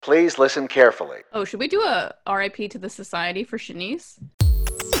Please listen carefully. Oh, should we do a RIP to the Society for Shanice?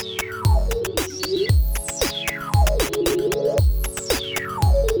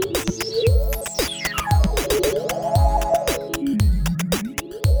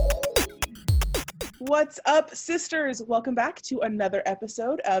 What's up, sisters? Welcome back to another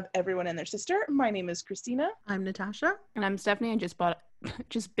episode of Everyone and Their Sister. My name is Christina. I'm Natasha. And I'm Stephanie. I just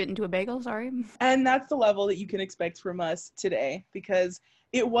bit into a bagel, sorry. And that's the level that you can expect from us today, because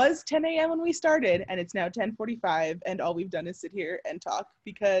it was 10 a.m. when we started, and it's now 10:45, and all we've done is sit here and talk,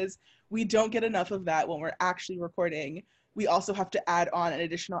 because we don't get enough of that when we're actually recording. We also have to add on an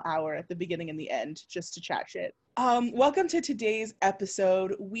additional hour at the beginning and the end just to chat shit. Welcome to today's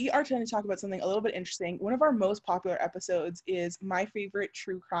episode. We are trying to talk about something a little bit interesting. One of our most popular episodes is My Favorite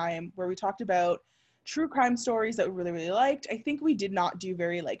True Crime, where we talked about true crime stories that we really, really liked. I think we did not do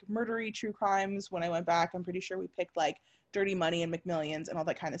very murdery true crimes. When I went back, I'm pretty sure we picked Dirty Money and McMillions and all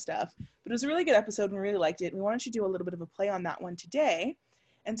that kind of stuff. But it was a really good episode and we really liked it. And we wanted to do a little bit of a play on that one today.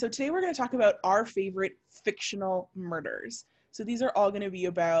 And so today we're going to talk about our favorite fictional murders. So these are all going to be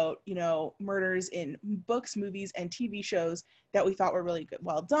about, murders in books, movies, and TV shows that we thought were really good,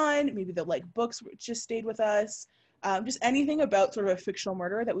 well done. Maybe the books just stayed with us. Just anything about sort of a fictional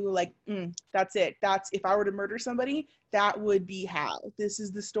murder that we were that's it. That's, if I were to murder somebody, that would be how. This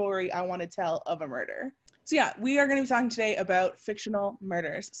is the story I want to tell of a murder. So yeah, we are going to be talking today about fictional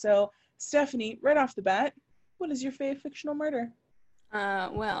murders. So Stephanie, right off the bat, what is your favorite fictional murder?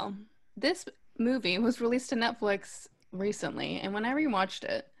 Well, this movie was released to Netflix recently, and when I rewatched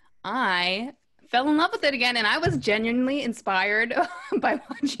it, I fell in love with it again, and I was genuinely inspired by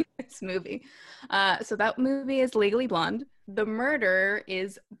watching this movie. So that movie is Legally Blonde. The murder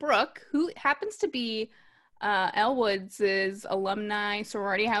is Brooke, who happens to be Elle Woods' alumni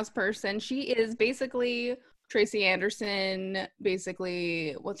sorority house person. She is basically Tracy Anderson,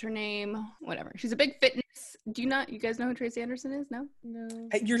 basically, what's her name? Whatever. She's a big fitness. You guys know who Tracy Anderson is? No? No.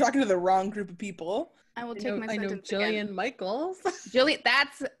 You're talking to the wrong group of people. I will take my sentence Jillian again. Michaels.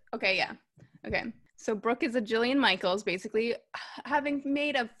 Okay, yeah. Okay. So Brooke is a Jillian Michaels, basically having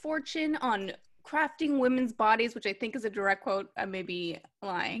made a fortune on crafting women's bodies, which I think is a direct quote. I may be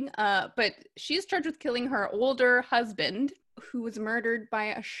lying. But she's charged with killing her older husband, who was murdered by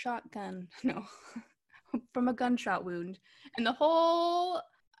a shotgun. No, from a gunshot wound. And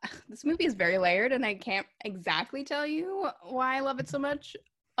this movie is very layered, and I can't exactly tell you why I love it so much,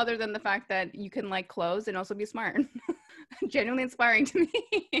 other than the fact that you can like clothes and also be smart. Genuinely inspiring to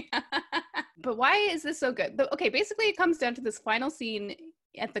me. But why is this so good? Okay, basically it comes down to this final scene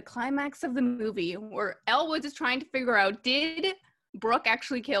at the climax of the movie where Elle Woods is trying to figure out, did Brooke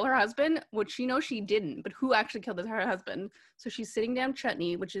actually kill her husband? Which she knows she didn't, but who actually killed her husband? So she's sitting down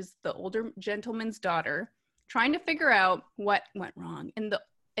Chutney, which is the older gentleman's daughter, trying to figure out what went wrong. And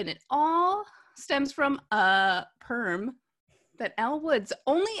it all stems from a perm that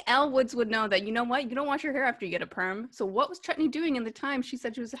only Elle Woods would know that, you know what, you don't wash your hair after you get a perm. So what was Chutney doing in the time she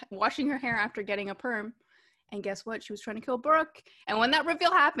said she was washing her hair after getting a perm? And guess what? She was trying to kill Brooke. And when that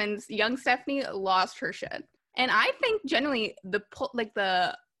reveal happens, young Stephanie lost her shit. And I think generally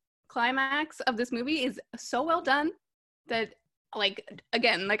the climax of this movie is so well done that,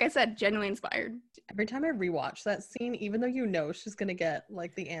 again, like I said, genuinely inspired. Every time I rewatch that scene, even though she's gonna get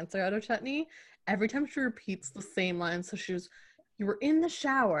the answer out of Chutney, every time she repeats the same line. So you were in the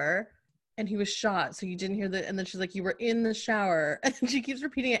shower and he was shot, so you didn't hear and then she's like, you were in the shower, and she keeps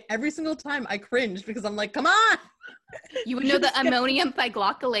repeating it every single time. I cringed because I'm like, come on. You would know that ammonium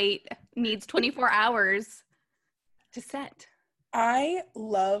thioglycolate needs 24 hours to set. I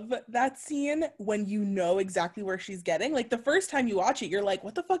love that scene when you know exactly where she's getting. The first time you watch it, you're like,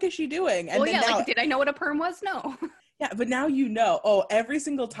 what the fuck is she doing? And did I know what a perm was? No. Yeah, but now every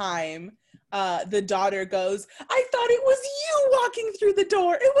single time the daughter goes, I thought it was you walking through the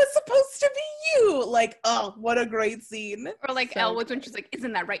door. It was supposed to be you. What a great scene. Or Elle Woods when she's like,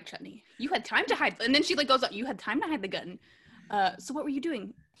 isn't that right, Chutney? You had time to hide. And then she goes, you had time to hide the gun. So what were you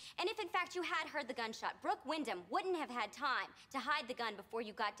doing? And if in fact you had heard the gunshot, Brooke Wyndham wouldn't have had time to hide the gun before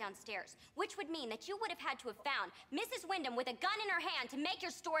you got downstairs, which would mean that you would have had to have found Mrs. Wyndham with a gun in her hand to make your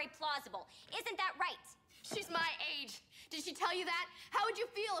story plausible. Isn't that right? She's my age. Did she tell you that? How would you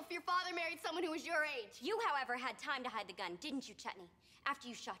feel if your father married someone who was your age? You, however, had time to hide the gun, didn't you, Chutney? After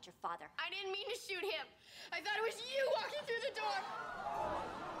you shot your father. I didn't mean to shoot him. I thought it was you walking through the door.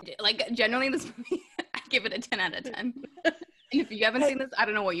 Generally, this movie, I give it a 10 out of 10. And if you haven't seen this, I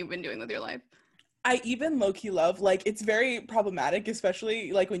don't know what you've been doing with your life. I even low-key love, it's very problematic,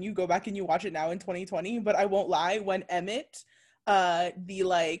 especially, when you go back and you watch it now in 2020, but I won't lie, when Emmett,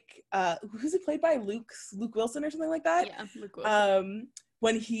 who's it played by? Luke Wilson or something like that? Yeah, Luke Wilson.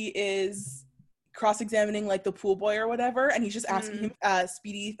 when he is cross-examining like the pool boy or whatever, and he's just asking him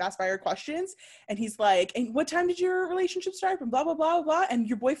speedy fast fire questions, and he's like, and what time did your relationship start, and blah blah blah blah, and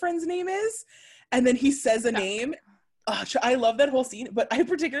your boyfriend's name is, and then he says a name. Oh, I love that whole scene, but I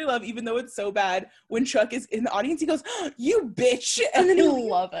particularly love, even though it's so bad, when Chuck is in the audience, he goes, oh, you bitch, and then I he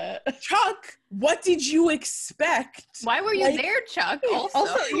love it. Chuck, what did you expect? Why were you there, Chuck?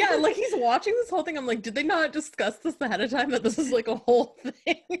 Also, yeah, like he's watching this whole thing. I'm like, did they not discuss this ahead of time that this is like a whole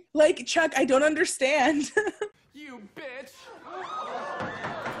thing? Like, Chuck, I don't understand. You bitch.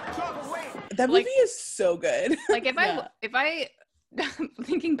 That movie is so good. Like if I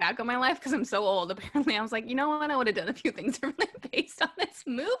thinking back on my life, because I'm so old, apparently I was like, you know what, I would have done a few things differently based on this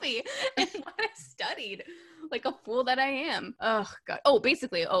movie and what I studied, like a fool that I am. Oh god.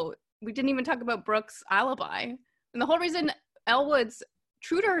 Basically we didn't even talk about Brooke's alibi, and the whole reason Elle Woods,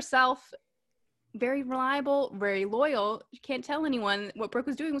 true to herself, very reliable, very loyal, she can't tell anyone what Brooke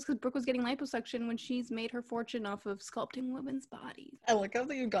was doing, was because Brooke was getting liposuction when she's made her fortune off of sculpting women's bodies. I like how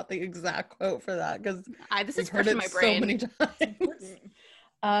you got the exact quote for that, because This is fresh in my brain so many times.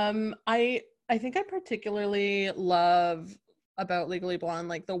 I think I particularly love about Legally Blonde,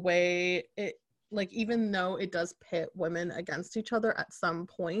 like the way it, like, even though it does pit women against each other at some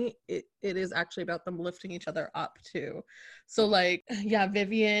point, it is actually about them lifting each other up too. So like, yeah,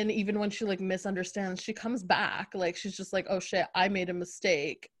 Vivian, even when she like misunderstands, she comes back, like she's just like, oh shit, I made a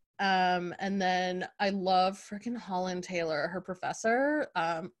mistake. And then I love freaking Holland Taylor, her professor,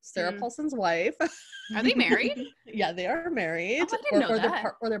 Sarah Paulson's wife. Are they married? Yeah, they are married. Oh, I didn't know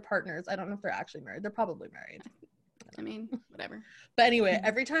that. Or they're partners. I don't know if they're actually married. They're probably married. I mean, whatever. But anyway,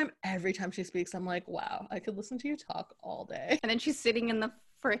 every time she speaks, I'm like, wow, I could listen to you talk all day. And then she's sitting in the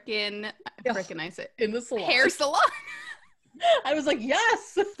frickin' in the salon. Hair salon. I was like,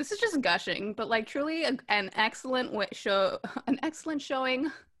 yes. This is just gushing, but like truly an excellent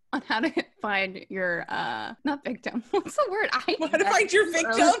showing on how to find your not victim. What's the word? How to find your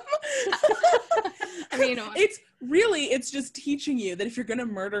victim? I mean, it's just teaching you that if you're gonna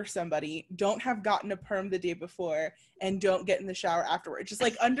murder somebody, don't have gotten a perm the day before and don't get in the shower afterwards. Just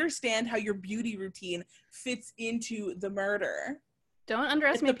like understand how your beauty routine fits into the murder. Don't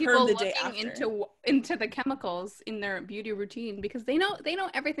underestimate people looking into the chemicals in their beauty routine, because they know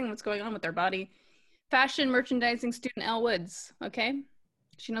everything that's going on with their body. Fashion merchandising student Elle Woods, okay?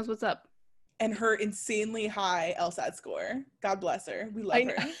 She knows what's up. And her insanely high LSAT score. God bless her. We love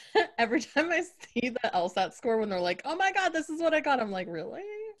her. Every time I see the LSAT score, when they're like, oh my god, this is what I got, I'm like, really?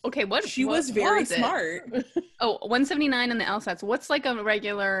 Okay, what? She was very smart. 179 in the LSATs. What's like a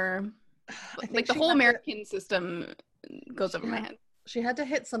regular, like the whole American system goes over my head. She had to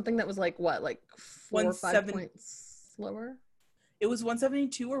hit something that was like what, like 4 or 5 points lower? It was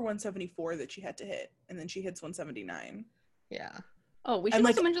 172 or 174 that she had to hit, and then she hits 179. Yeah. Oh, we should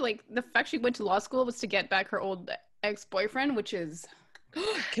also mention like the fact she went to law school was to get back her old ex-boyfriend, which is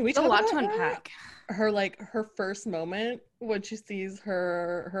can we talk a lot about to unpack. Her first moment when she sees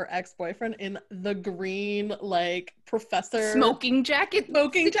her ex-boyfriend in the green like professor smoking jacket.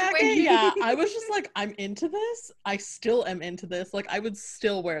 Yeah, I was just like, I'm into this. I still am into this. Like, I would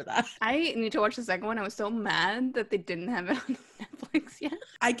still wear that. I need to watch the second one. I was so mad that they didn't have it on Netflix yet.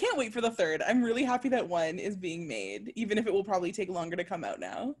 I can't wait for the third. I'm really happy that one is being made, even if it will probably take longer to come out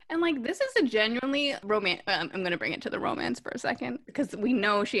now. And like, this is a genuinely romance. I'm going to bring it to the romance for a second, because we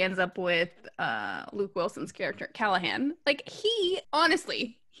know she ends up with Luke Wilson's character, Callahan. Like, he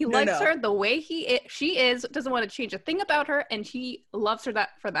likes her the way she is, doesn't want to change a thing about her, and he loves her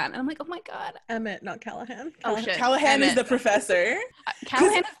for that. And I'm like, oh my god. Emmett, not Callahan. Oh shit. Callahan is the professor.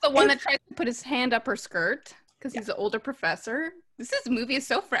 Callahan is the one that tries to put his hand up her skirt because he's an older professor. This movie is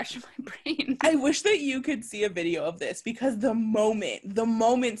so fresh in my brain. I wish that you could see a video of this, because the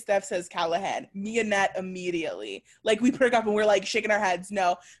moment Steph says Callahan, me and Nat immediately, like, we perk up and we're like shaking our heads.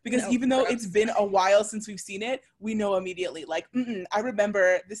 No, because even though it's been a while since we've seen it, we know immediately. Like, I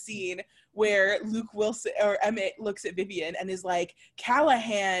remember the scene where Luke Wilson or Emmett looks at Vivian and is like,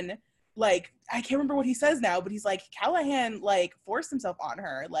 Callahan, like, I can't remember what he says now, but he's like, Callahan, like, forced himself on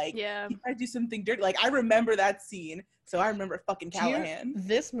her. Like, he tried to do something dirty. Like, I remember that scene. So I remember fucking Callahan.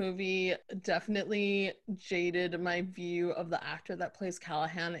 This movie definitely jaded my view of the actor that plays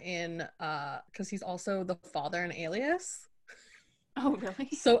Callahan in, because he's also the father in Alias. Oh, really?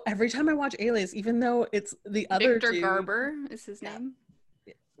 So every time I watch Alias, even though it's the other Victor dude, Garber is his name.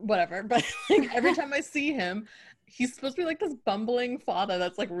 Whatever, but like every time I see him, he's supposed to be like this bumbling father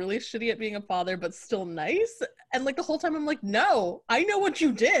that's like really shitty at being a father but still nice, and like the whole time I'm like, no, I know what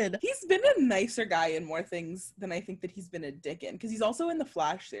you did. He's been a nicer guy in more things than I think that he's been a dick in, because he's also in the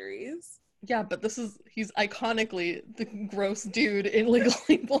Flash series. Yeah, but he's iconically the gross dude in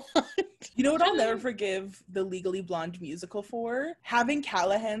Legally Blonde. You know what I'll never forgive the Legally Blonde musical for? Having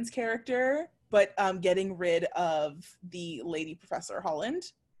Callahan's character, but getting rid of the lady Professor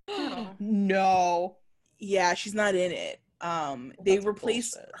Holland. No. Yeah, she's not in it. They That's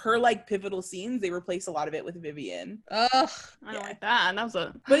replaced bullshit. her like pivotal scenes. They replaced a lot of it with Vivian. Ugh. I don't like that. That was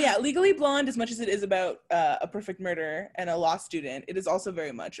a. But yeah, Legally Blonde, as much as it is about a perfect murder and a law student, it is also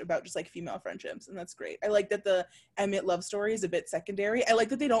very much about just like female friendships, and that's great. I like that the Emmett love story is a bit secondary. I like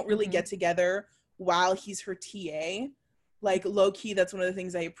that they don't really get together while he's her TA. Like low key, that's one of the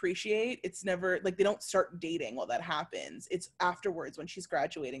things I appreciate. It's never like they don't start dating while that happens. It's afterwards when she's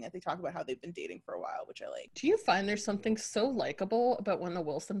graduating that they talk about how they've been dating for a while, which I like. Do you find there's something so likable about when the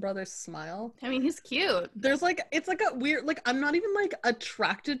Wilson brothers smile? I mean, he's cute. There's like, it's like a weird, like, I'm not even like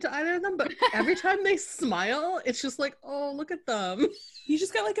attracted to either of them, but every time they smile, it's just like, oh, look at them. He's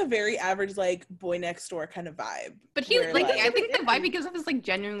just got like a very average like boy next door kind of vibe. But he where, like I think the vibe he gives off is like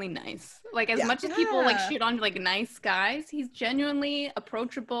genuinely nice. Like as much as people like shit on like nice guys, he's genuinely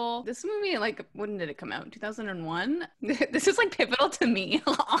approachable. This movie, like, when did it come out? 2001. This is like pivotal to me.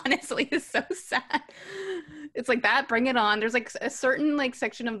 Honestly, it's so sad. It's like that. Bring It On. There's like a certain like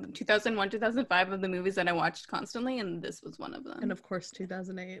section of 2001, 2005 of the movies that I watched constantly, and this was one of them. And of course,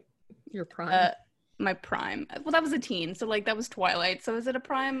 2008, your prime. My prime. Well, that was a teen, so like that was Twilight. So is it a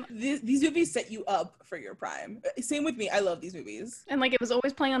prime? These movies set you up for your prime. Same with me. I love these movies. And like it was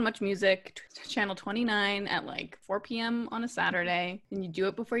always playing on Much Music, channel 29 at like 4 p.m. on a Saturday. And you do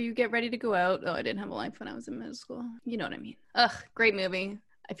it before you get ready to go out. Oh, I didn't have a life when I was in middle school. You know what I mean? Ugh, great movie.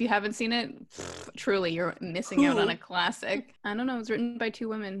 If you haven't seen it, truly, you're missing out on a classic. I don't know. It was written by two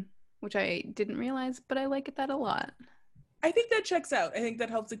women, which I didn't realize, but I like that a lot. I think that checks out. I think that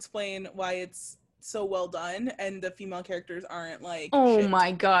helps explain why it's so well done and the female characters aren't like oh shit.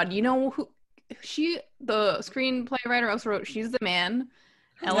 My god, you know who the screenplay writer also wrote She's the Man,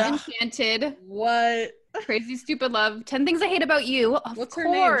 Ella Enchanted, what, Crazy Stupid Love, 10 Things I Hate About You, what's her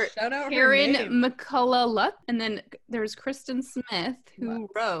name? Shout out Karen her name. McCullough, and then there's Kristen Smith who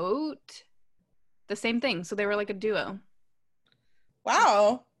wrote the same thing, so they were like a duo.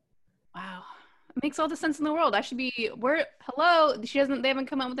 Wow, it makes all the sense in the world. I should be they haven't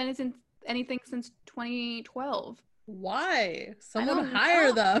come out with anything since 2012. Why? Someone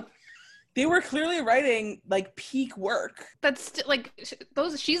hire them. They were clearly writing like peak work. That's like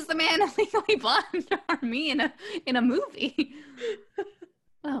She's the Man and Legally Blonde are me in a movie.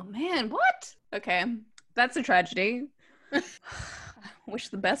 Oh man, what? Okay, that's a tragedy. Wish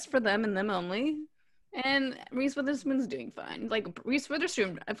the best for them and them only. And Reese Witherspoon's doing fine. Like, Reese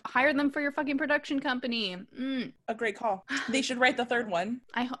Witherspoon, I've hired them for your fucking production company. A great call. They should write the third one.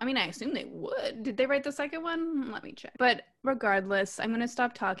 I mean, I assume they would. Did they write the second one? Let me check. But regardless, I'm going to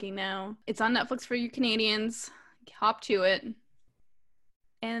stop talking now. It's on Netflix for you Canadians. Hop to it.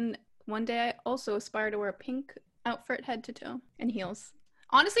 And one day I also aspire to wear a pink outfit head to toe and heels.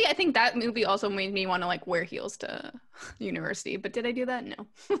 Honestly, I think that movie also made me want to like wear heels to university, but did I do that? No.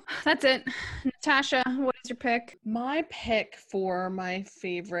 That's it. Natasha, what is your pick? My pick for my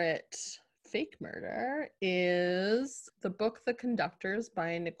favorite fake murder is the book The Conductors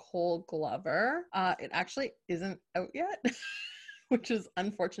by Nicole Glover. It actually isn't out yet, which is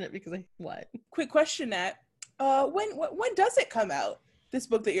unfortunate because Quick question, Nat. When does it come out? This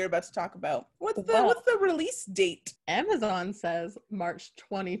book that you're about to talk about. What's the release date? Amazon says March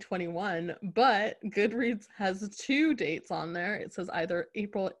 2021, but Goodreads has 2 dates on there. It says either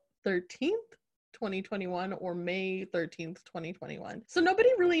April 13th, 2021 or May 13th, 2021. So nobody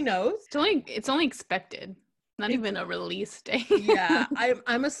really knows. It's only expected. Not even a release date. Yeah,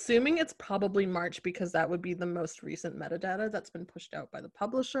 I'm assuming it's probably March because that would be the most recent metadata that's been pushed out by the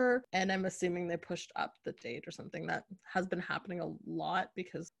publisher. And I'm assuming they pushed up the date or something. That has been happening a lot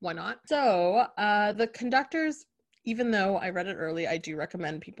because why not? So The Conductors, even though I read it early, I do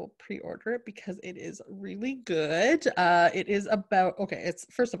recommend people pre-order it because it is really good. It is about,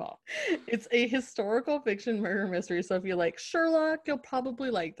 first of all, it's a historical fiction murder mystery. So if you like Sherlock, you'll probably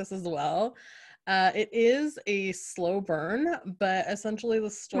like this as well. It is a slow burn, but essentially the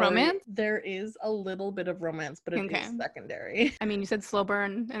story... Romance? There is a little bit of romance, but it is secondary. I mean, you said slow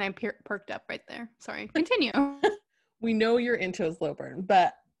burn, and I perked up right there. Sorry. Continue. We know you're into a slow burn,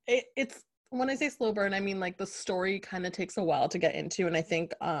 but it's... When I say slow burn, I mean, like, the story kind of takes a while to get into, and I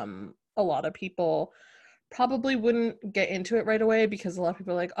think a lot of people probably wouldn't get into it right away because a lot of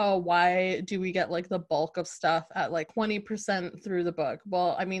people are like, oh, why do we get like the bulk of stuff at like 20% through the book?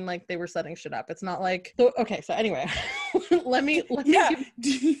 Well, I mean, like they were setting shit up. It's not like, so anyway, let me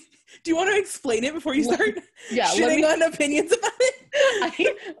do you want to explain it before you start shitting on opinions about it?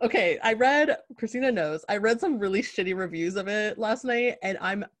 I read, Christina knows, I read some really shitty reviews of it last night and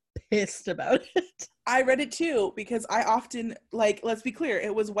I'm pissed about it. I read it too because I often, like, let's be clear,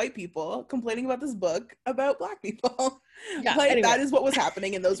 it was white people complaining about this book about Black people. Yeah, like anyway. that is what was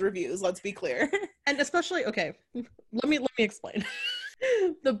happening in those reviews, let's be clear. And especially, okay, let me explain.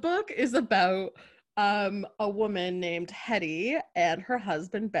 The book is about a woman named Hetty and her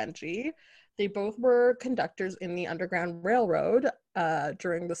husband Benji. They both were conductors in the Underground Railroad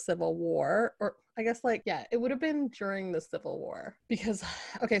during the Civil War, or I guess it would have been during the Civil War because,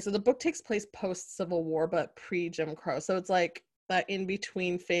 okay, so the book takes place post-Civil War but pre-Jim Crow. So it's like that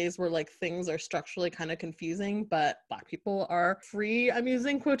in-between phase where like things are structurally kind of confusing, but Black people are free, I'm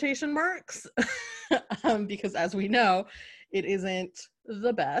using quotation marks, because as we know, it isn't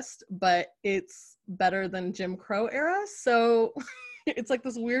the best, but it's better than Jim Crow era. So it's like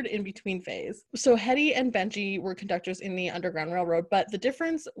this weird in-between phase. So Hetty and Benji were conductors in the Underground Railroad, but the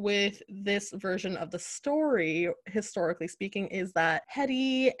difference with this version of the story, historically speaking, is that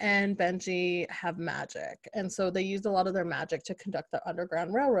Hetty and Benji have magic. And so they used a lot of their magic to conduct the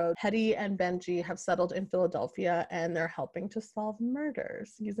Underground Railroad. Hetty and Benji have settled in Philadelphia and they're helping to solve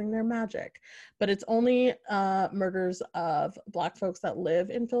murders using their magic. But it's only murders of Black folks that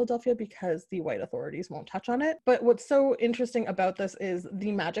live in Philadelphia because the white authorities won't touch on it. But what's so interesting about this is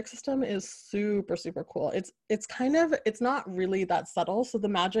the magic system is super, super cool. It's not really that subtle. So the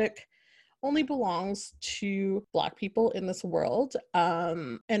magic only belongs to Black people in this world.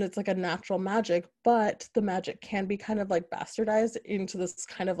 And it's like a natural magic, but the magic can be kind of like bastardized into this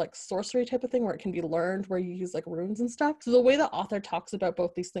kind of like sorcery type of thing where it can be learned, where you use like runes and stuff. So the way the author talks about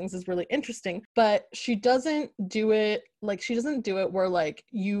both these things is really interesting, but she doesn't do it where like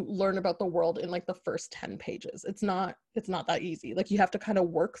you learn about the world in like the first 10 pages. It's not that easy. Like you have to kind of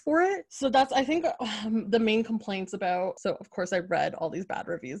work for it. So that's, I think, the main complaints about, so of course I read all these bad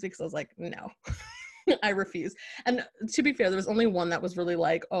reviews because I was like, no, I refuse. And to be fair, there was only one that was really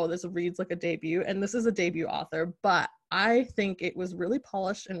like, oh, this reads like a debut, and this is a debut author, but I think it was really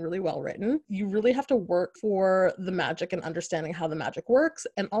polished and really well written. You really have to work for the magic and understanding how the magic works.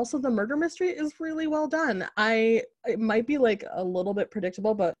 And also the murder mystery is really well done. It might be like a little bit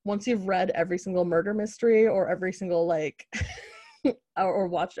predictable, but once you've read every single murder mystery or every single like, or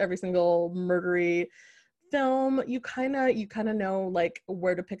watched every single murdery film, you kind of know like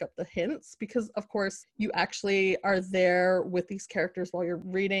where to pick up the hints, because of course you actually are there with these characters while you're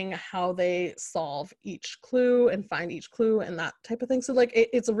reading how they solve each clue and find each clue and that type of thing. So like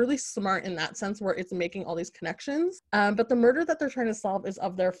it's really smart in that sense where it's making all these connections. But the murder that they're trying to solve is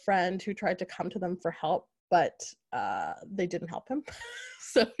of their friend who tried to come to them for help, but they didn't help him.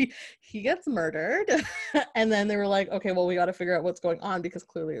 So he gets murdered. And then they were like, okay, well, we got to figure out what's going on because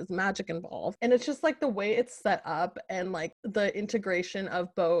clearly there's magic involved. And it's just like the way it's set up and like the integration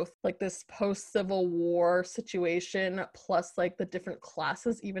of both like this post-Civil War situation plus like the different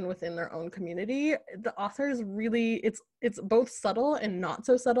classes even within their own community. The author is really, it's both subtle and not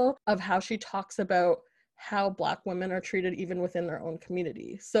so subtle of how she talks about how Black women are treated even within their own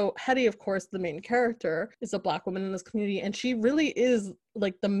community. So Hetty, of course, the main character, is a Black woman in this community, and she really is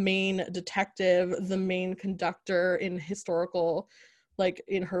like the main detective, the main conductor in historical, like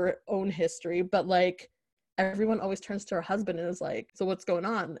in her own history. But like everyone always turns to her husband and is like, so what's going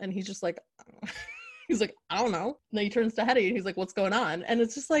on? And he's just like, he's like, I don't know. And then he turns to Hetty and he's like, what's going on? And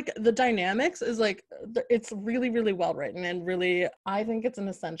it's just like the dynamics is like, it's really, really well written and really, I think it's an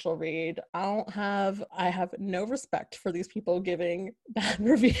essential read. I have no respect for these people giving bad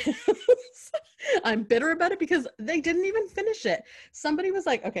reviews. I'm bitter about it because they didn't even finish it. Somebody was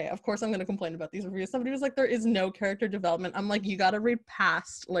like, okay, of course I'm going to complain about these reviews. Somebody was like, there is no character development. I'm like, you got to read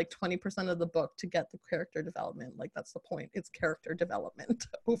past like 20% of the book to get the character development. Like that's the point. It's character development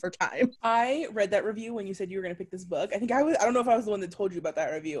over time. I read that review when you said you were going to pick this book. I don't know if I was the one that told you about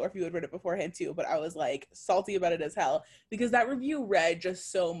that review or if you had read it beforehand too, but I was like salty about it as hell because that review read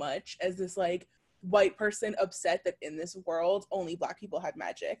just so much as this like white person upset that in this world only Black people had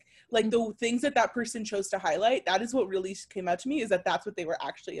magic. Like the things that person chose to highlight, that is what really came out to me, is that that's what they were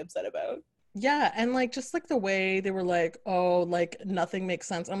actually upset about. Yeah, and like just like the way they were like, oh, like nothing makes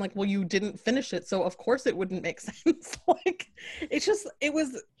sense. I'm like, well, you didn't finish it, so of course it wouldn't make sense. Like here's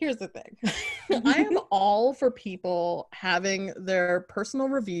the thing. I am all for people having their personal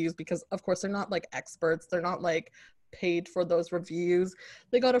reviews because of course they're not like experts, they're not like paid for those reviews.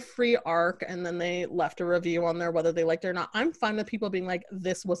 They got a free arc and then they left a review on there whether they liked it or not. I'm fine with people being like,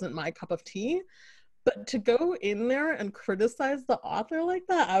 this wasn't my cup of tea. But to go in there and criticize the author like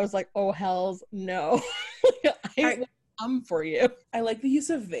that, I was like, oh, hells no. come for you. I like the use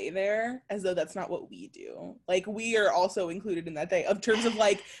of they there, as though that's not what we do. Like, we are also included in that they, of terms of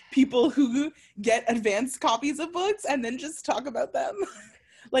like people who get advanced copies of books and then just talk about them.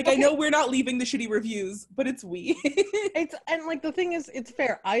 Like, okay. I know we're not leaving the shitty reviews, but it's we. And like the thing is, it's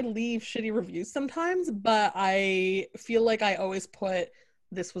fair. I leave shitty reviews sometimes, but I feel like I always put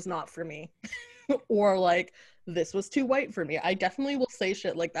this was not for me. Or like this was too white for me. I definitely will say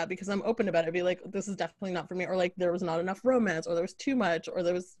shit like that because I'm open about it. Be like, this is definitely not for me, or like there was not enough romance, or there was too much, or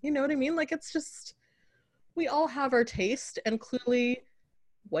there was, you know what I mean? Like, it's just, we all have our taste, and clearly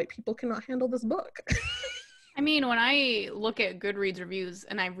white people cannot handle this book. I mean, when I look at Goodreads reviews,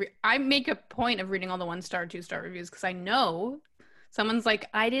 and I make a point of reading all the 1-star, 2-star reviews, because I know someone's like,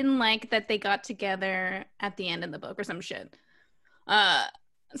 I didn't like that they got together at the end of the book or some shit.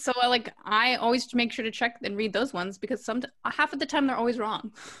 So I always make sure to check and read those ones, because half of the time they're always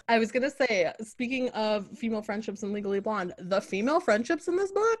wrong. I was gonna say, speaking of female friendships in Legally Blonde, the female friendships in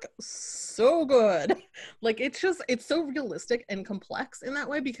this book, so good. Like, it's so realistic and complex in that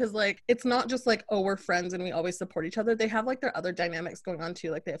way, because like it's not just like, oh, we're friends and we always support each other. They have like their other dynamics going on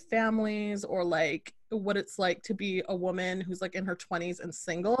too. Like, they have families, or like what it's like to be a woman who's like in her 20s and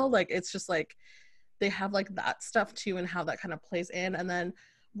single. Like, it's just like they have like that stuff too, and how that kind of plays in. And then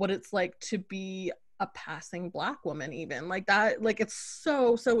what it's like to be a passing Black woman, even like that. Like, it's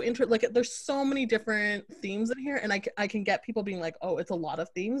so interesting. Like, there's so many different themes in here, and I can get people being like, oh, it's a lot of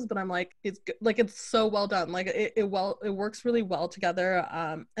themes, but I'm like, it's good. Like, it's so well done. Like, it works really well together.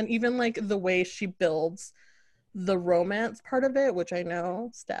 And even like the way she builds the romance part of it, which I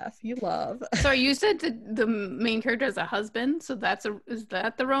know, Steph, you love. So you said the main character has a husband, so is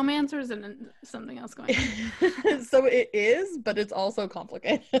that the romance, or is it something else going on? So it is, but it's also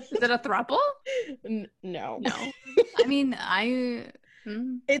complicated. Is it a throuple? No. I mean,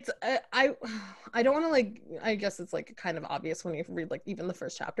 it's I don't want to, like, I guess it's like kind of obvious when you read like even the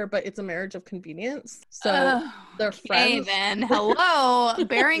first chapter, but it's a marriage of convenience. So they're friends. Then hello,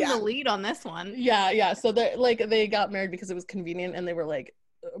 bearing the lead on this one. Yeah. So they got married because it was convenient, and they were like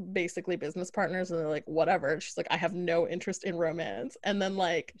basically business partners, and they're like, whatever. And she's like, I have no interest in romance. And then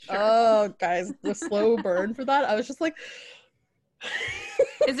like, oh guys, the slow burn for that. I was just like,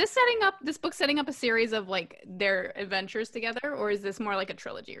 is this book setting up a series of like their adventures together, or is this more like a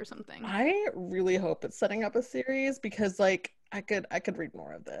trilogy or something? I really hope it's setting up a series, because like I could read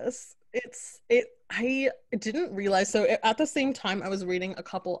more of this. I didn't realize. So at the same time, I was reading a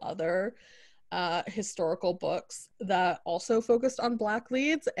couple other historical books that also focused on Black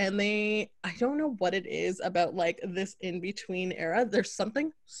leads, and I don't know what it is about like this in-between era. There's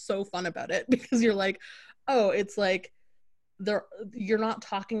something so fun about it, because you're like, oh, it's like you're not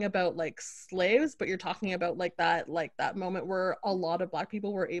talking about like slaves, but you're talking about like that moment where a lot of Black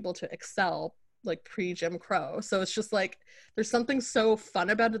people were able to excel, like pre-Jim Crow. So it's just like there's something so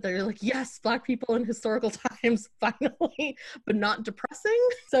fun about it that you're like, yes, Black people in historical times, finally, but not depressing.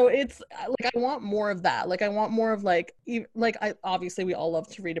 So it's like, I want more of that. Like, I want more of like obviously we all love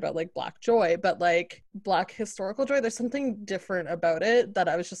to read about like Black joy, but like Black historical joy, there's something different about it that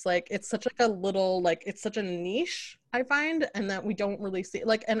I was just like, it's such like a little, like, it's such a niche, I find, and that we don't really see.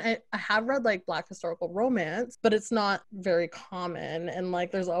 Like, and I have read like Black historical romance, but it's not very common. And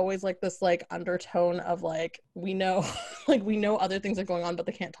like there's always like this like undertone of like, we know like we know other things are going on, but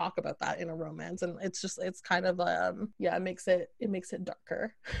they can't talk about that in a romance. And it's kind of it makes it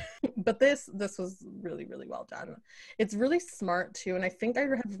darker. But this was really, really well done. It's really smart too, and I think I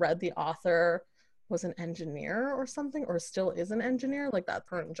have read the author was an engineer or something, or still is an engineer, like that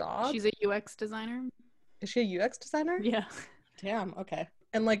current job. She's a UX designer. Is she a UX designer? Yeah. Damn, okay.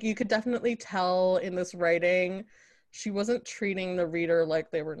 And like you could definitely tell in this writing, she wasn't treating the reader like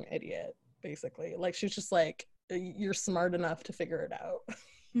they were an idiot, basically. Like, she's just like, you're smart enough to figure it out.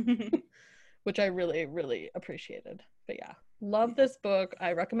 Which I really, really appreciated. But yeah, love this book.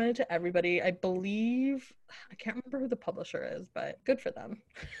 I recommend it to everybody. I believe, I can't remember who the publisher is, but good for them.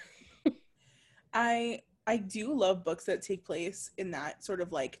 I do love books that take place in that sort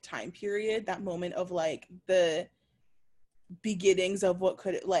of like time period, that moment of like the beginnings of what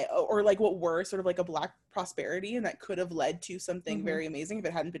could like, or like what were sort of like a Black prosperity, and that could have led to something very amazing if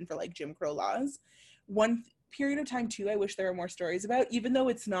it hadn't been for like Jim Crow laws. One period of time too, I wish there were more stories about, even though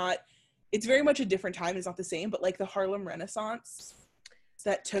it's very much a different time, it's not the same, but like the Harlem Renaissance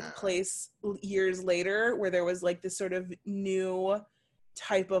that took place years later, where there was like this sort of new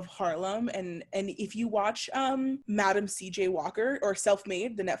type of Harlem. And if you watch Madam C.J. Walker, or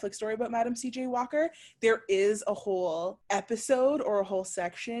Self-Made, the Netflix story about Madam C.J. Walker, there is a whole episode or a whole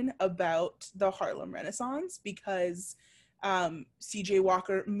section about the Harlem Renaissance, because CJ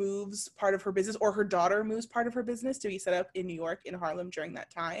Walker moves part of her business, or her daughter moves part of her business to be set up in New York, in Harlem during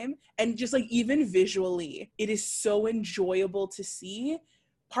that time. And just like even visually, it is so enjoyable to see,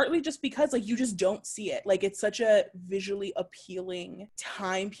 partly just because like you just don't see it. Like it's such a visually appealing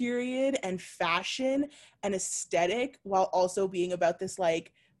time period and fashion and aesthetic, while also being about this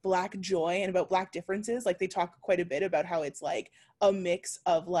like Black joy and about Black differences. Like they talk quite a bit about how it's like a mix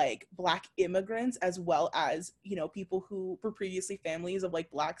of like Black immigrants as well as, you know, people who were previously families of like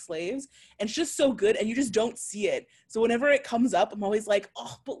Black slaves. And it's just so good and you just don't see it. So whenever it comes up, I'm always like,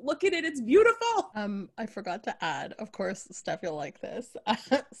 oh, but look at it, it's beautiful. I forgot to add, of course, Steph, you'll like this.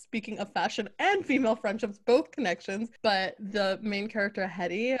 Speaking of fashion and female friendships, both connections, but the main character,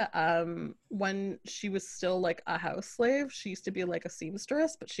 Hetty, when she was still like a house slave, she used to be like a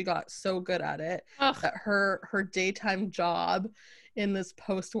seamstress, but she got so good at it that her daytime job in this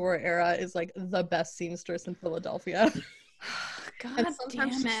post-war era is like the best seamstress in Philadelphia. God and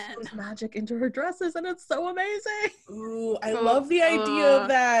sometimes damn she it. puts magic into her dresses and it's so amazing. Ooh, I love the idea of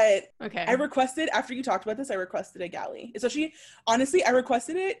that. Okay. I requested, after you talked about this, I requested a galley. Especially, honestly, I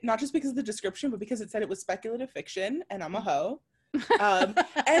requested it not just because of the description, but because it said it was speculative fiction, and I'm a hoe. And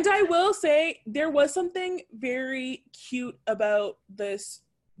I will say, there was something very cute about this,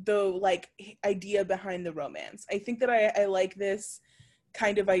 the like idea behind the romance. I think that I like this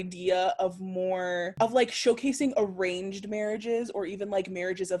kind of idea of more of like showcasing arranged marriages or even like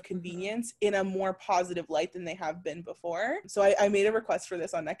marriages of convenience in a more positive light than they have been before. So I made a request for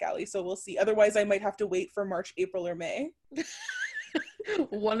this on NetGalley, so we'll see. Otherwise I might have to wait for March, April, or May.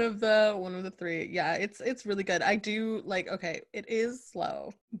 one of the three. Yeah, it's really good. I do like, okay, it is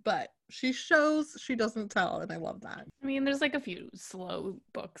slow, but she shows, she doesn't tell, and I love that. I mean, there's like a few slow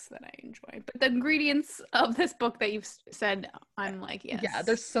books that I enjoy, but the ingredients of this book that you've said, I'm like, yes. Yeah,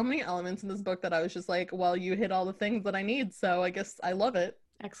 there's so many elements in this book that I was just like, well, you hit all the things that I need, so I guess I love it.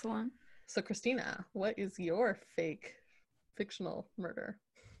 Excellent. So Christina, what is your fake fictional murder?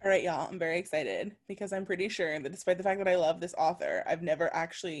 All right, y'all, I'm very excited because I'm pretty sure that despite the fact that I love this author, I've never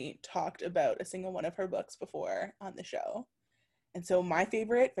actually talked about a single one of her books before on the show. And so my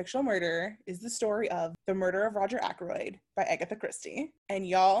favorite fictional murder is the story of The Murder of Roger Ackroyd by Agatha Christie. And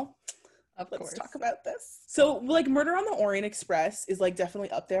y'all, let's talk about this. So like Murder on the Orient Express is like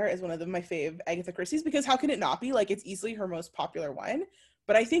definitely up there as one of my fave Agatha Christie's, because how can it not be? Like it's easily her most popular one.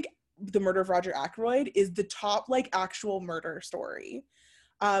 But I think The Murder of Roger Ackroyd is the top like actual murder story.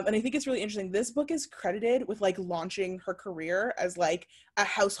 And I think it's really interesting. This book is credited with like launching her career as like a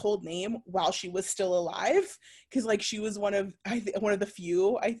household name while she was still alive, because like she was one of the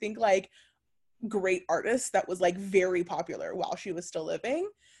few, I think, like great artists that was like very popular while she was still living.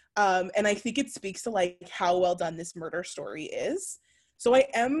 And I think it speaks to like how well done this murder story is. So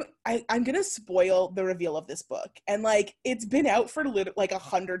I'm gonna spoil the reveal of this book, and like it's been out for like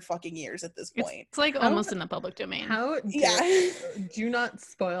 100 fucking years at this point. It's like almost in the public domain. Do not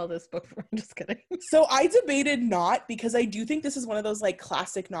spoil this book for me. I'm just kidding. So I debated not, because I do think this is one of those like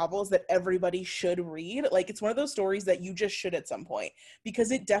classic novels that everybody should read. Like it's one of those stories that you just should at some point,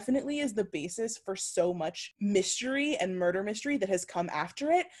 because it definitely is the basis for so much mystery and murder mystery that has come after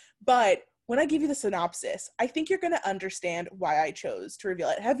it. But when I give you the synopsis, I think you're going to understand why I chose to reveal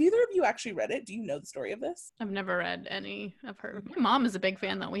it. Have either of you actually read it? Do you know the story of this? I've never read any of her. My mom is a big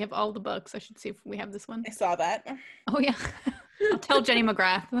fan, though. We have all the books. I should see if we have this one. I saw that. Oh, yeah. I'll tell Jenny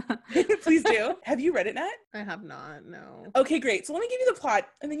McGrath. Please do. Have you read it, Nat? I have not, no. Okay, great. So let me give you the plot,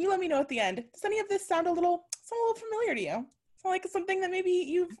 and then you let me know at the end. Does any of this sound a little familiar to you? Sound like something that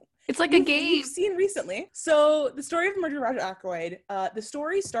maybe It's like a game you've seen recently. So the story of Murder of Roger Ackroyd, the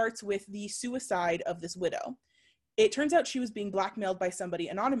story starts with the suicide of this widow. It turns out she was being blackmailed by somebody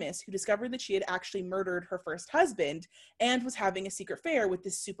anonymous who discovered that she had actually murdered her first husband and was having a secret affair with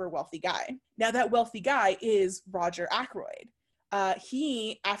this super wealthy guy. Now that wealthy guy is Roger Ackroyd.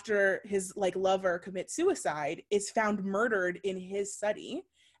 He, after his like lover commits suicide, is found murdered in his study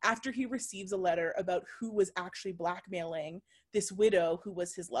after he receives a letter about who was actually blackmailing this widow who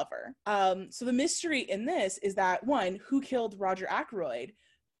was his lover. So the mystery in this is that, one, who killed Roger Ackroyd?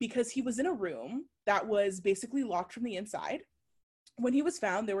 Because he was in a room that was basically locked from the inside. When he was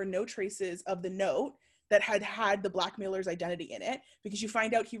found, there were no traces of the note that had the blackmailer's identity in it, because you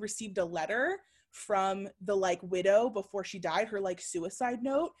find out he received a letter from the like widow before she died, her like suicide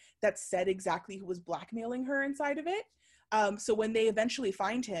note that said exactly who was blackmailing her inside of it. So when they eventually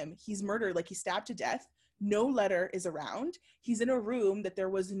find him, he's murdered, like he's stabbed to death. No letter is around. He's in a room that there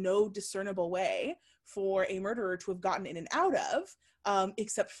was no discernible way for a murderer to have gotten in and out of,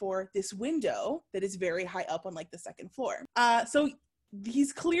 except for this window that is very high up on like the second floor. So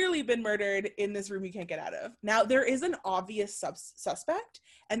he's clearly been murdered in this room he can't get out of. Now, there is an obvious suspect,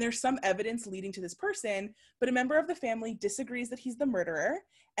 and there's some evidence leading to this person, but a member of the family disagrees that he's the murderer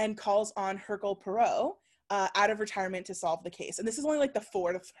and calls on Hercule Poirot out of retirement to solve the case. And this is only like the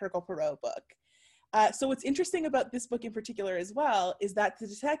fourth Hercule Poirot book. So what's interesting about this book in particular as well is that the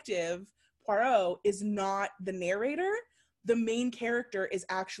detective, Poirot, is not the narrator. The main character is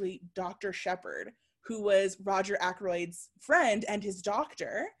actually Dr. Shepard, who was Roger Ackroyd's friend and his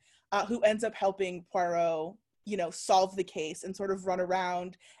doctor, who ends up helping Poirot, you know, solve the case and sort of run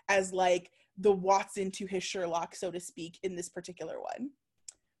around as like the Watson to his Sherlock, so to speak, in this particular one.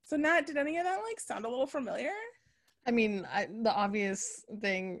 So Nat, did any of that like sound a little familiar? I mean, the obvious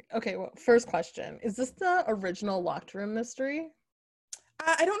thing. Okay, well, first question: is this the original locked room mystery?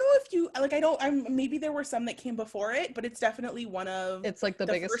 I don't know if you like. Maybe there were some that came before it, but it's definitely one of. It's like the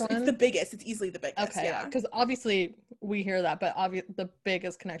biggest one. It's the biggest. It's easily the biggest. Okay, yeah. Because obviously we hear that, but the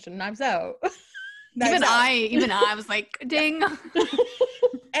biggest connection, Knives Out. Even I was like, ding.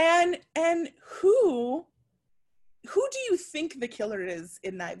 And who do you think the killer is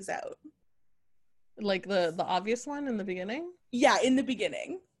in Knives Out? Like the obvious one in the beginning? Yeah, in the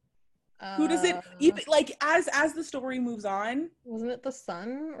beginning. Who does it even like as the story moves on? Wasn't it the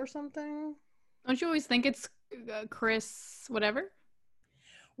son or something? Don't you always think it's Chris whatever?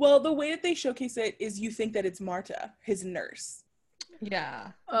 Well, the way that they showcase it is you think that it's Marta, his nurse. Yeah.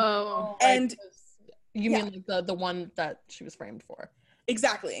 Oh. And you mean like the one that she was framed for?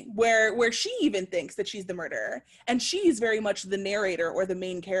 Exactly. Where she even thinks that she's the murderer. And she's very much the narrator or the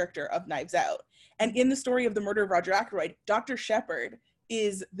main character of Knives Out. And in the story of the murder of Roger Ackroyd, Dr. Shepard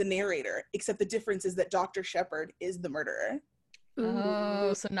is the narrator, except the difference is that Dr. Shepard is the murderer.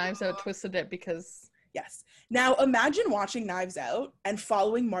 Oh, so Knives Out twisted it because... Yes. Now imagine watching Knives Out and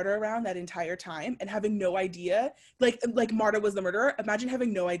following Marta around that entire time and having no idea, like Marta was the murderer. Imagine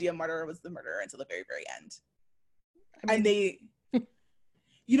having no idea Marta was the murderer until the very, very end. I mean, and they...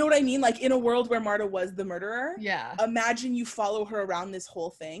 You know what I mean? Like in a world where Marta was the murderer, yeah. Imagine you follow her around this whole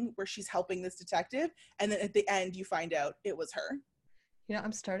thing where she's helping this detective, and then at the end you find out it was her. You know,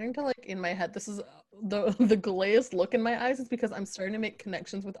 I'm starting to like in my head. This is the glazed look in my eyes is because I'm starting to make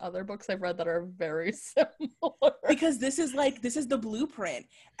connections with other books I've read that are very similar. Because this is the blueprint,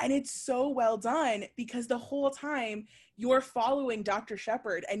 and it's so well done because the whole time you're following Dr.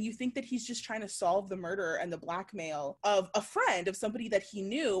 Shepard and you think that he's just trying to solve the murder and the blackmail of a friend, of somebody that he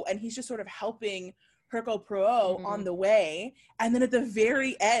knew, and he's just sort of helping Hercule Poirot on the way. And then at the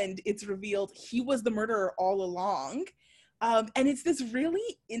very end, it's revealed he was the murderer all along. And it's this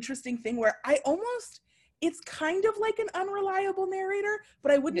really interesting thing where it's kind of like an unreliable narrator,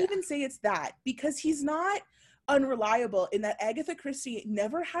 but I wouldn't even say it's that, because he's not unreliable in that Agatha Christie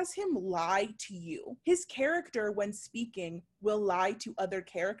never has him lie to you. His character, when speaking, will lie to other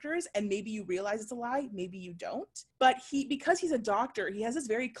characters, and maybe you realize it's a lie, maybe you don't. But because he's a doctor, he has this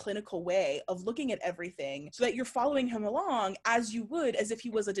very clinical way of looking at everything so that you're following him along as you would as if he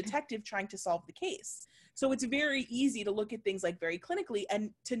was a detective trying to solve the case. So it's very easy to look at things like very clinically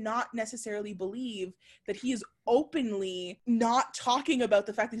and to not necessarily believe that he is openly not talking about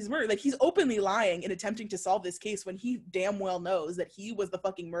the fact that he's murdered. Like he's openly lying and attempting to solve this case when he damn well knows that he was the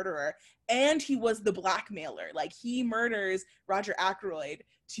fucking murderer and he was the blackmailer. Like he murders Roger Ackroyd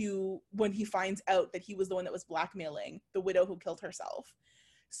when he finds out that he was the one that was blackmailing the widow who killed herself.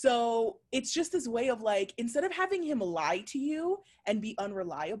 So it's just this way of like, instead of having him lie to you and be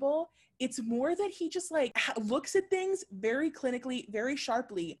unreliable, it's more that he just like looks at things very clinically, very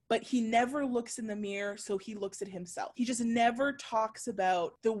sharply, but he never looks in the mirror, so he looks at himself. He just never talks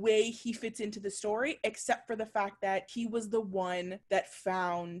about the way he fits into the story, except for the fact that he was the one that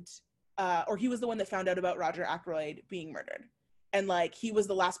found out about Roger Ackroyd being murdered. And like, he was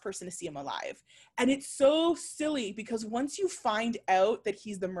the last person to see him alive. And it's so silly because once you find out that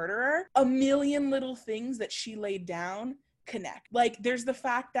he's the murderer, a million little things that she laid down connect. Like there's the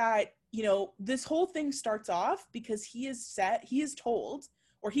fact that, you know, this whole thing starts off because he says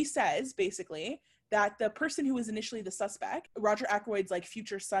basically that the person who was initially the suspect, Roger Ackroyd's like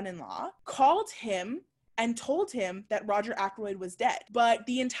future son-in-law, called him and told him that Roger Ackroyd was dead. But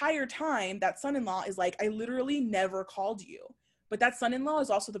the entire time that son-in-law is like, I literally never called you. But that son-in-law is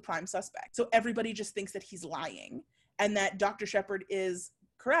also the prime suspect. So everybody just thinks that he's lying and that Dr. Shepard is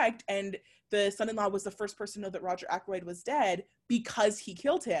correct. And the son-in-law was the first person to know that Roger Ackroyd was dead because he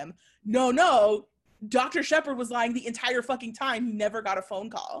killed him. No, Dr. Shepard was lying the entire fucking time. He never got a phone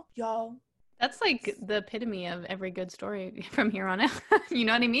call. Y'all, That's like the epitome of every good story from here on out. You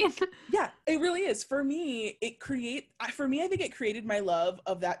know what I mean? Yeah, it really is. For me, I think it created my love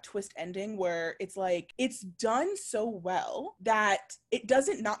of that twist ending where it's like, it's done so well that it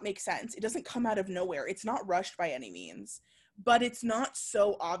doesn't not make sense. It doesn't come out of nowhere. It's not rushed by any means, but it's not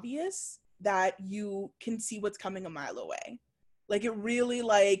so obvious that you can see what's coming a mile away. Like, it really,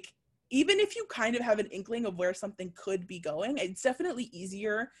 like, even if you kind of have an inkling of where something could be going, it's definitely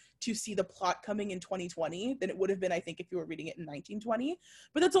easier to see the plot coming in 2020 than it would have been, I think, if you were reading it in 1920.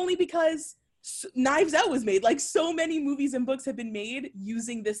 But that's only because Knives Out was made. Like, so many movies and books have been made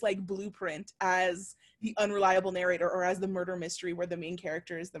using this, like, blueprint as the unreliable narrator or as the murder mystery where the main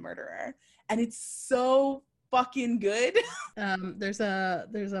character is the murderer. And it's so fucking good. There's a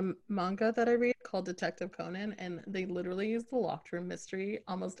manga that I read called Detective Conan, and they literally use the locked room mystery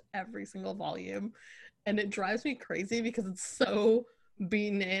almost every single volume, and it drives me crazy because it's so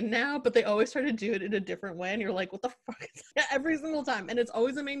beaten in now, but they always try to do it in a different way, and you're like, what the fuck is that? Every single time, and it's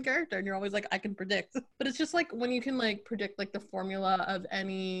always the main character, and you're always like, I can predict. But it's just like when you can like predict like the formula of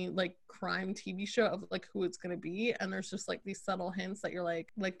any like crime TV show of like who it's gonna be, and there's just like these subtle hints that you're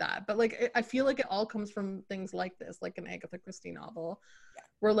like that. But like I feel like it all comes from things like this, like an Agatha Christie novel,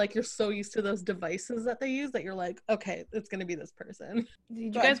 where like you're so used to those devices that they use that you're like, okay, it's gonna be this person.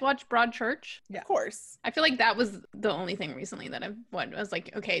 Did you guys watch Broadchurch? Yeah. Of course. I feel like that was the only thing recently that I was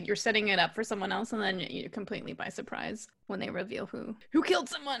like, okay, you're setting it up for someone else, and then you're completely by surprise when they reveal who killed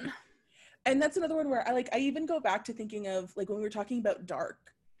someone. And that's another one where I even go back to thinking of like when we were talking about Dark,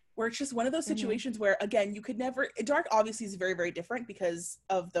 where it's just one of those situations where, again, you could never, Dark obviously is very, very different because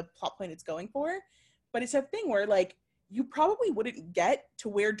of the plot point it's going for, but it's a thing where like you probably wouldn't get to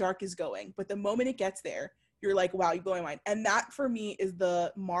where Dark is going, but the moment it gets there, you're like, wow, you blow my mind. And that for me is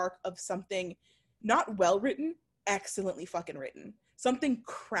the mark of something not well written, excellently fucking written, something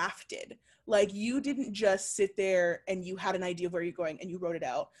crafted. Like, you didn't just sit there and you had an idea of where you're going and you wrote it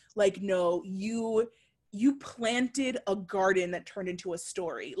out. Like, no, you planted a garden that turned into a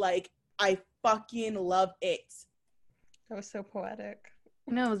story. Like, I fucking love it. That was so poetic.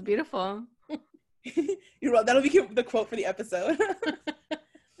 No, it was beautiful. You're right. That'll be the quote for the episode.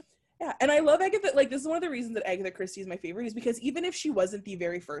 Yeah, and I love Agatha. Like, this is one of the reasons that Agatha Christie is my favorite, is because even if she wasn't the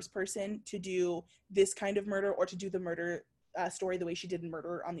very first person to do this kind of murder or to do the murder story the way she did in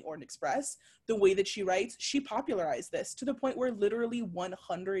Murder on the Orient Express, the way that she writes, she popularized this to the point where literally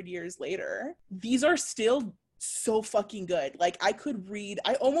 100 years later, these are still so fucking good. Like, I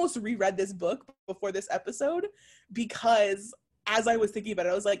almost reread this book before this episode because as I was thinking about it,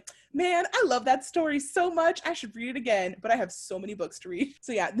 I was like, man, I love that story so much. I should read it again, but I have so many books to read.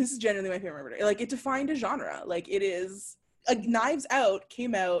 So yeah, this is generally my favorite murder. Like, it defined a genre. Like, it is, Knives Out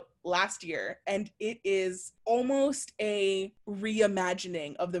came out last year, and it is almost a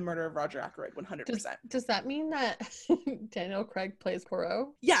reimagining of the murder of Roger Ackroyd, 100%. Does that mean that Daniel Craig plays Poirot?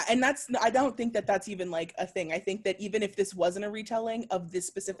 Yeah, and I don't think that that's even like a thing. I think that even if this wasn't a retelling of this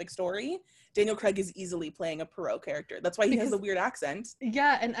specific story, Daniel Craig is easily playing a Poirot character. That's why he has a weird accent.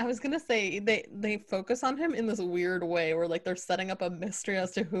 Yeah, and I was gonna say they focus on him in this weird way where like they're setting up a mystery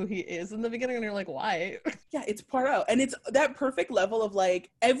as to who he is in the beginning, and you're like, why? Yeah, it's Poirot, and it's that perfect level of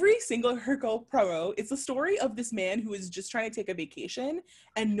like every single Hercule Poirot. It's a story of this man who is just trying to take a vacation,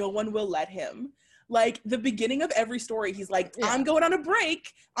 and no one will let him. Like, the beginning of every story, he's like, I'm going on a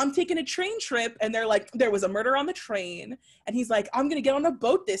break. I'm taking a train trip. And they're like, there was a murder on the train. And he's like, I'm going to get on a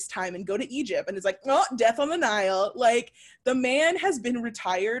boat this time and go to Egypt. And it's like, oh, death on the Nile. Like, the man has been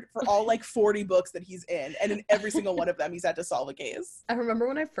retired for all like 40 books that he's in. And in every single one of them, he's had to solve a case. I remember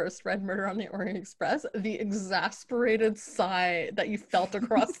when I first read Murder on the Orient Express, the exasperated sigh that you felt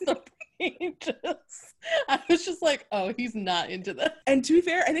across the pages. I was just like, oh, he's not into that. And to be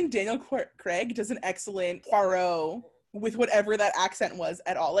fair, I think Daniel Craig does an excellent Poirot with whatever that accent was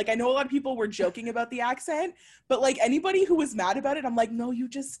at all. Like, I know a lot of people were joking about the accent, but like anybody who was mad about it, I'm like, no,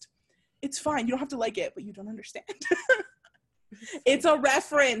 it's fine. You don't have to like it, but you don't understand. It's a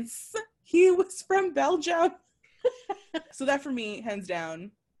reference. He was from Belgium. So that for me, hands down,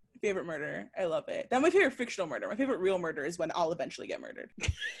 favorite murder. I love it. That's my favorite fictional murder. My favorite real murder is when I'll eventually get murdered.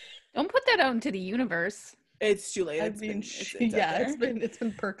 Don't put that out into the universe. It's too late. It's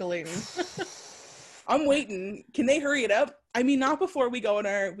been percolating. I'm waiting. Can they hurry it up? I mean, not before we go on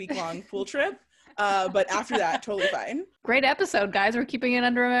our week-long pool trip, but after that, totally fine. Great episode, guys. We're keeping it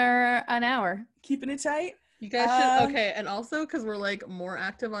under an hour. Keeping it tight. You guys should, okay, and also because we're like more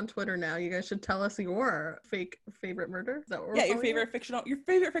active on Twitter now, you guys should tell us your favorite murder. Is that what your favorite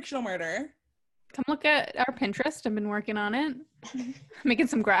fictional murder. Come look at our Pinterest. I've been working on it. Making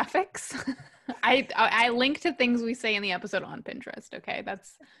some graphics. I link to things we say in the episode on Pinterest. Okay,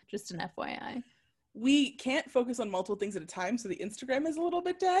 that's just an FYI. We can't focus on multiple things at a time, so the Instagram is a little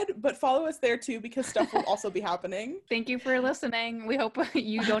bit dead, but follow us there too because stuff will also be happening. Thank you for listening. We hope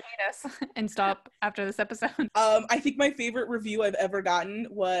you don't hate us and stop after this episode. I think my favorite review I've ever gotten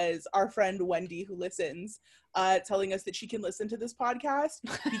was our friend Wendy, who listens, telling us that she can listen to this podcast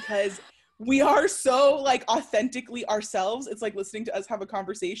because we are so like authentically ourselves. It's like listening to us have a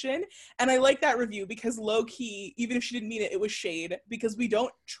conversation. And I like that review because low key, even if she didn't mean it, it was shade because we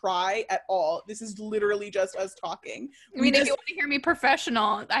don't try at all. This is literally just us talking. I mean, if you want to hear me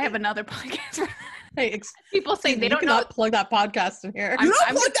professional, I have another podcast. Hey, people say they don't know. Plug that podcast in here. You don't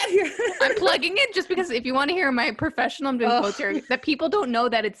plug that here. I'm plugging it just because if you want to hear my professional, I'm doing quotes here, that people don't know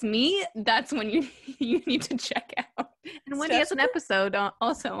that it's me, that's when you need to check out. And Wendy has an episode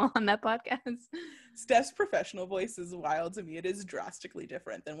also on that podcast. Steph's professional voice is wild to me. It is drastically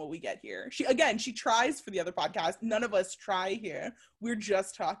different than what we get here. She tries for the other podcast. None of us try here. We're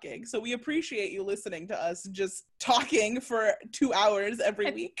just talking. So we appreciate you listening to us just talking for 2 hours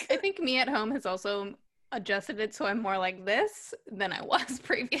every week. I think me at home has also adjusted it so I'm more like this than I was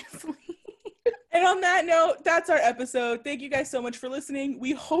previously. And on that note, that's our episode. Thank you guys so much for listening.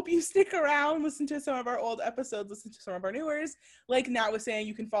 We hope you stick around, listen to some of our old episodes, listen to some of our newers. Like Nat was saying,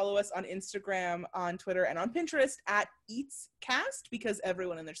 you can follow us on Instagram, on Twitter, and on Pinterest at EatsCast because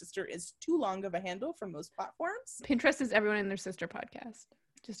everyone and their sister is too long of a handle for most platforms. Pinterest is everyone and their sister podcast.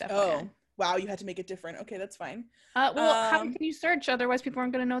 Just FYI. Oh, wow, you had to make it different. Okay, that's fine. How can you search? Otherwise, people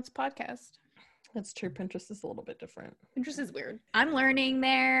aren't going to know it's a podcast. That's true. Pinterest is a little bit different. Pinterest is weird. I'm learning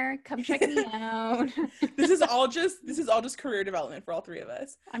there. Come check me out. This is all just career development for all three of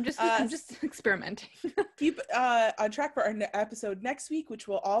us. I'm just experimenting. Keep on track for our episode next week, which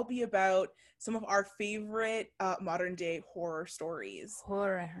will all be about some of our favorite modern day horror stories.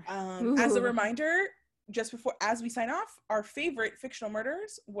 Horror. As a reminder, just before, as we sign off, our favorite fictional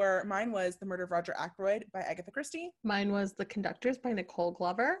murders were, mine was The Murder of Roger Ackroyd by Agatha Christie. Mine was The Conductors by Nicole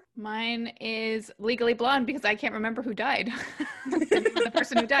Glover. Mine is Legally Blonde because I can't remember who died. The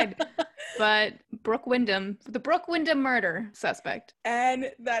person who died. But Brooke Wyndham, the Brooke Wyndham murder suspect. And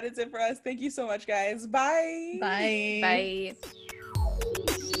that is it for us. Thank you so much, guys. Bye. Bye. Bye.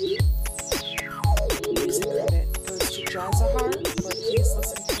 Music credit goes to Jazahar